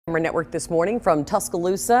Network this morning from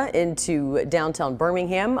Tuscaloosa into downtown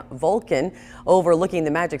Birmingham. Vulcan overlooking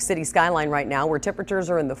the Magic City skyline right now, where temperatures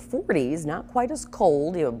are in the 40s, not quite as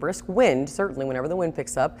cold. You have a brisk wind, certainly whenever the wind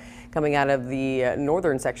picks up, coming out of the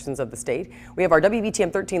northern sections of the state. We have our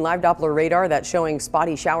WBTM 13 live Doppler radar that's showing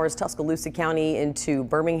spotty showers Tuscaloosa County into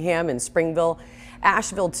Birmingham and Springville.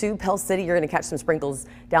 Asheville too, Pell City, you're going to catch some sprinkles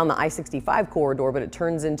down the I-65 corridor, but it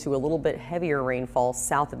turns into a little bit heavier rainfall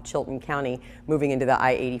south of Chilton County, moving into the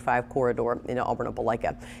I-85 corridor into Auburn,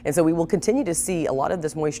 Opelika. And so we will continue to see a lot of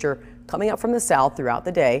this moisture coming up from the south throughout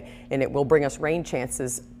the day, and it will bring us rain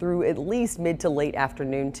chances through at least mid to late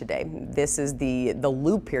afternoon today. This is the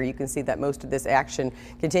loop here. You can see that most of this action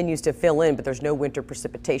continues to fill in, but there's no winter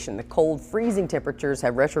precipitation. The cold, freezing temperatures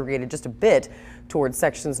have retrograded just a bit towards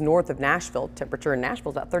sections north of Nashville. Temperature in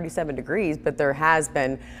Nashville is about 37 degrees, but there has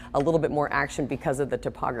been a little bit more action because of the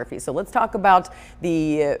topography. So let's talk about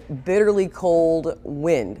the bitterly cold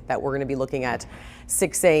wind that we're going to be looking at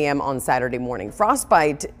 6 a.m. on Saturday morning.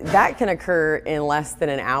 Frostbite, that can occur in less than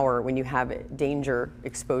an hour when you have danger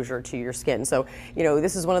exposure to your skin. So,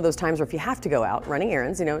 this is one of those times where if you have to go out running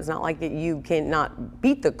errands, it's not like you cannot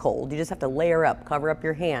beat the cold. You just have to layer up, cover up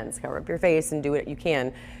your hands, cover up your face, and do what you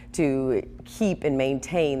can to keep and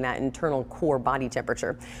maintain that internal core body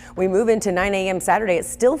temperature. We move into 9 a.m. Saturday. It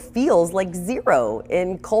still feels like 0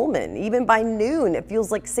 in Coleman. Even by noon, it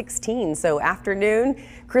feels like 16. So afternoon,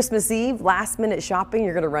 Christmas Eve, last minute shopping,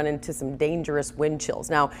 you're going to run into some dangerous wind chills.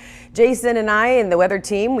 Now, Jason and I and the weather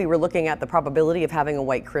team, we were looking at the probability of having a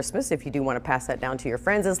white Christmas. If you do want to pass that down to your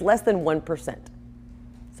friends, is less than 1%.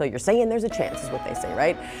 So you're saying there's a chance, is what they say,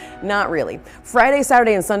 right? Not really. Friday,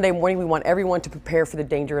 Saturday, and Sunday morning, we want everyone to prepare for the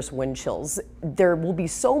dangerous wind chills. There will be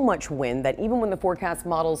so much wind that even when the forecast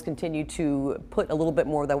models continue to put a little bit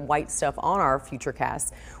more of the white stuff on our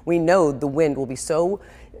futurecasts, we know the wind will be so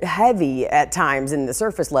heavy at times in the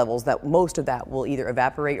surface levels that most of that will either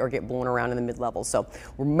evaporate or get blown around in the mid-levels. So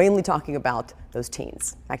we're mainly talking about those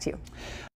teens. Back to you.